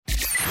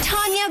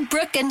Tanya,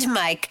 Brooke, and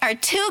Mike are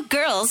two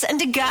girls and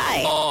a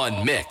guy.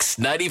 On Mix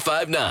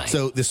 95.9.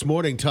 So this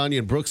morning, Tanya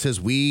and Brooke says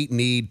we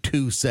need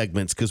two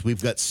segments because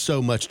we've got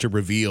so much to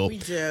reveal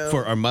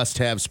for our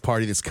must-haves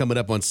party that's coming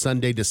up on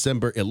Sunday,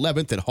 December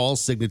 11th at Hall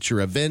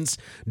Signature Events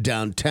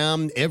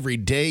downtown. Every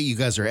day, you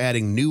guys are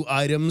adding new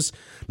items.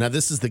 Now,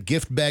 this is the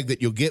gift bag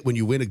that you'll get when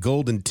you win a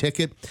golden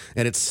ticket,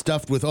 and it's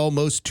stuffed with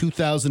almost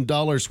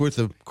 $2,000 worth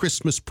of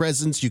Christmas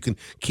presents you can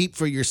keep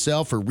for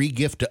yourself or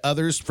re-gift to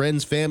others,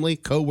 friends, family,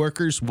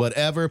 co-workers,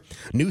 whatever.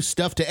 New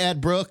stuff to add,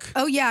 Brooke?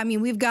 Oh, yeah. I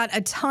mean, we've got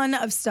a ton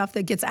of stuff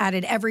that gets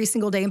added every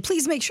single day. And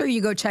please make sure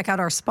you go check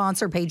out our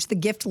sponsor page, the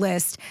gift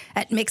list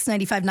at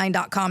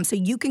mix959.com, so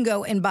you can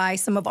go and buy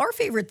some of our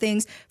favorite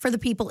things for the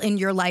people in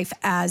your life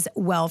as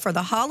well. For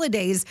the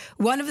holidays,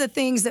 one of the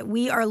things that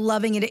we are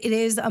loving, it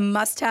is a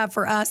must-have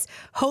for us,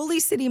 Holy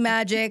City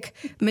Magic.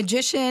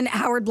 Magician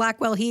Howard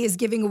Blackwell, he is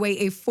giving away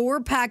a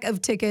 4-pack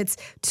of tickets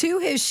to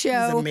his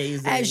show.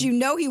 Amazing. As you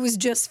know, he was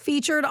just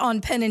featured on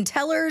Penn and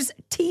Teller's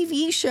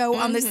TV show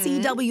on the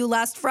CW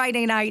last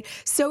Friday night.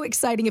 So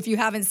exciting. If you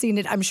haven't seen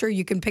it, I'm sure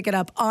you can pick it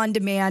up on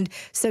demand.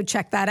 So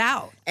check that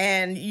out.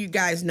 And you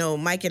guys know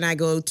Mike and I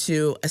go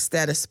to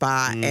Aestheta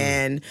Spa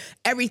and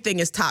everything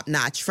is top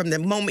notch from the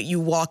moment you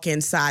walk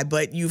inside.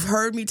 But you've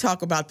heard me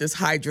talk about this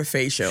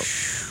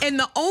hydrofacial. And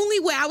the only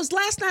way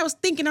last night I was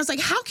thinking, I was like,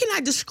 how can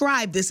I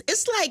describe this?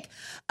 It's like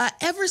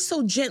ever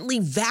so gently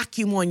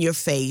vacuum on your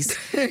face,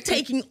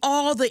 taking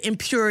all the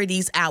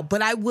impurities out.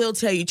 But I will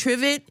tell you,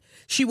 Trivet,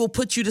 she will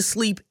put you to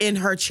sleep in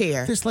her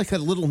chair. There's like a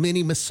little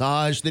mini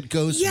massage that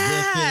goes with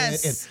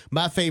it. And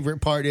my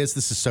favorite part is,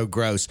 this is so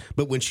gross,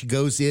 but when she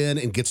goes in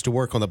and gets to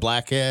work on the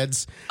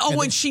blackheads. Oh,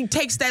 when she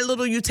takes that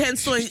little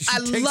utensil, I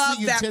love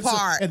that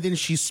part. And then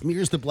she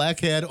smears the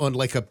blackhead on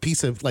like a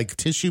piece of like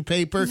tissue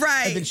paper.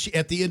 Right. And then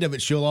at the end of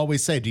it, she'll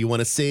always say, do you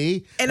want to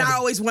see? And I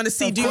always want to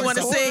see. Do you want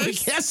to see?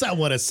 Yes, I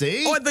want to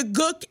see. Or the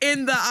gook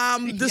in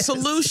the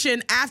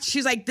solution after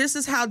she's like, this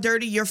is how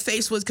dirty your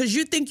face was. Because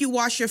you think you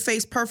wash your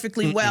face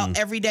perfectly well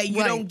every day.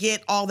 You don't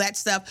get all that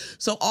stuff.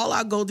 So all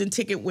our golden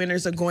ticket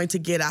winners are going to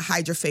get a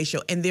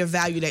hydrofacial, and they're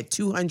valued at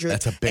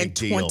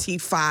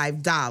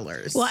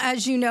 $225. Well,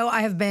 as you know,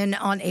 I have been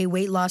on a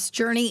weight loss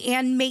journey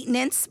and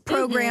maintenance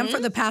program for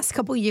the past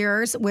couple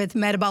years with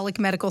Metabolic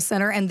Medical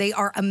Center, and they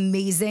are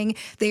amazing.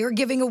 They are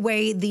giving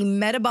away the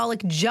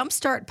Metabolic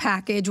Jumpstart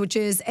package, which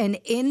is an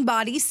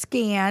in-body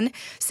scan.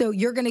 So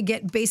you're going to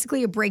get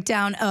basically a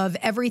breakdown of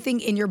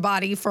everything in your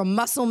body, from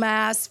muscle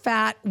mass,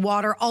 fat,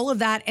 water, all of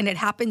that, and it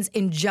happens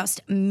in just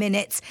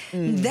minutes.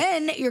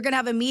 Then you're going to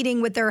have a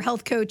meeting with their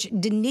health coach,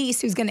 Denise,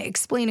 who's going to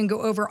explain and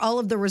go over all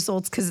of the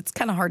results, because it's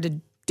kind of hard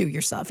to do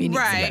yourself. You need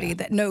somebody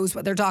that knows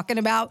what they're talking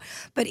about.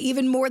 But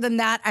even more than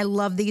that, I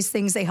love these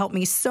things. They help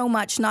me so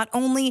much, not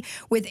only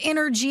with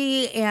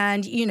energy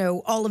and,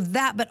 all of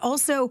that, but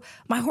also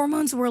my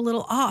hormones were a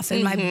little off,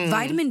 and my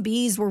vitamin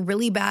Bs were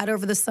really bad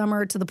over the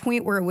summer, to the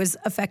point where it was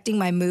affecting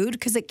my mood,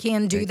 because it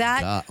can do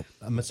that.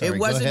 I'm sorry, It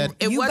wasn't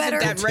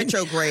that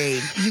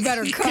retrograde. You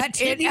better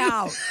cut it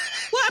out.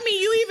 Well, I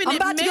mean, you even I'm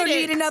about to go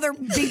need admitted. another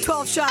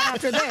B12 shot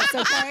after this,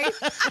 okay?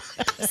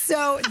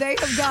 So they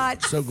have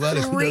got So glad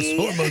those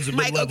hormones have been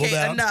Mike, leveled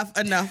out.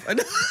 enough.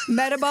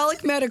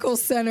 Metabolic Medical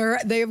Center.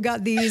 They have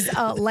got these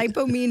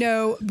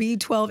Lipomino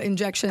B12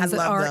 injections that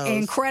are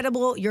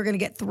incredible. You're going to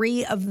get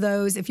 3 of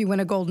those if you win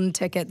a golden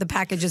ticket. The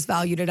package is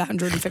valued at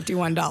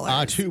 $151.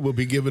 I, too, will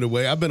be giving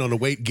away. I've been on a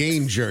weight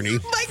gain journey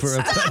for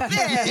about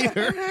a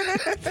year.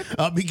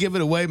 I'll be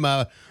giving away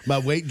my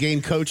weight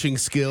gain coaching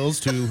skills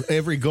to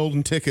every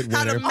golden ticket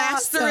winner. How to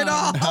master it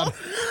all. How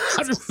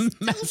to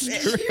master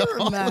it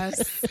all.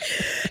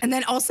 And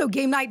then also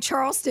Game Night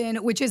Charleston,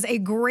 which is a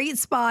great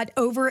spot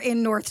over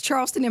in North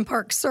Charleston in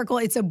Park Circle.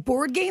 It's a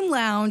board game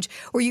lounge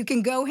where you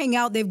can go hang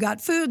out. They've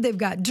got food, they've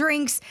got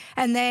drinks,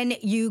 and then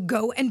you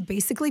go and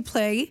basically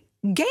play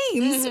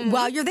games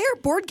while you're there.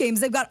 Board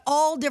games. They've got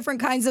all different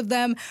kinds of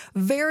them.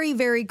 Very,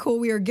 very cool.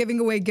 We are giving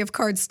away gift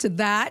cards to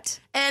that.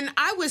 And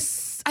I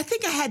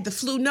think I had the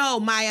flu. No,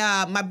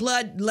 my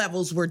blood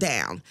levels were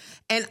down.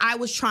 And I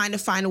was trying to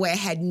find a way. I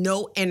had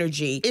no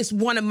energy. It's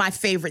one of my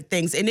favorite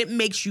things, and it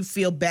makes you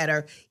feel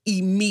better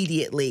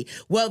immediately.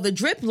 Well, the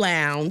Drip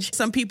Lounge,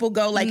 some people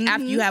go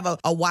after you have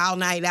a wild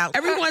night out,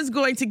 everyone's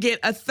going to get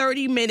a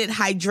 30-minute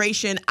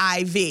hydration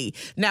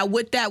IV. Now,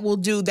 what that will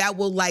do, that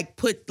will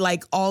put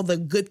all the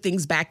good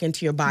things back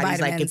into your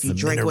body, like if you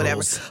drink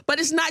whatever. But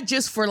it's not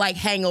just for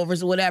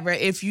hangovers or whatever.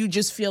 If you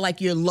just feel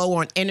like you're low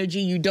on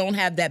energy, you don't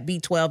have that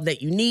B12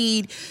 that you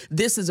need,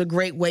 this is a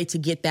great way to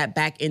get that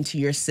back into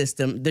your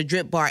system. The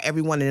Drip Bar,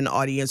 everyone in the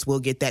audience will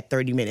get that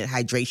 30-minute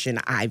hydration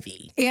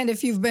IV. And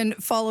if you've been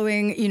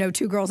following,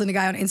 Two Girls and a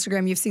Guy on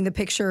Instagram, you've seen the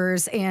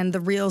pictures and the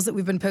reels that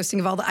we've been posting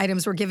of all the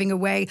items we're giving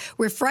away.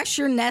 Refresh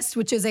Your Nest,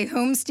 which is a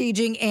home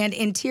staging and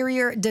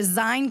interior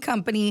design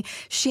company.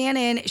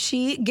 Shannon,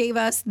 she gave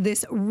us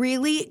this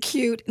really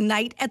cute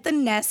Night at the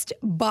Nest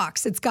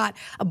box. It's got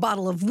a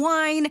bottle of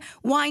wine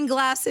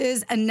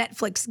glasses, a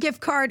Netflix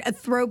gift card, a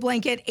throw blanket,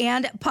 blanket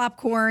and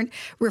popcorn.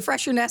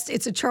 Refresher Nest,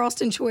 it's a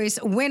Charleston Choice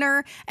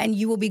winner, and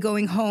you will be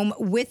going home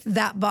with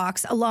that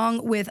box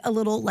along with a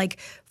little like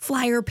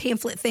flyer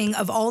pamphlet thing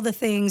of all the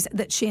things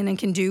that Shannon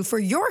can do for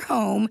your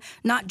home,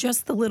 not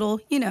just the little,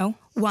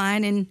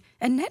 wine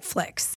and Netflix.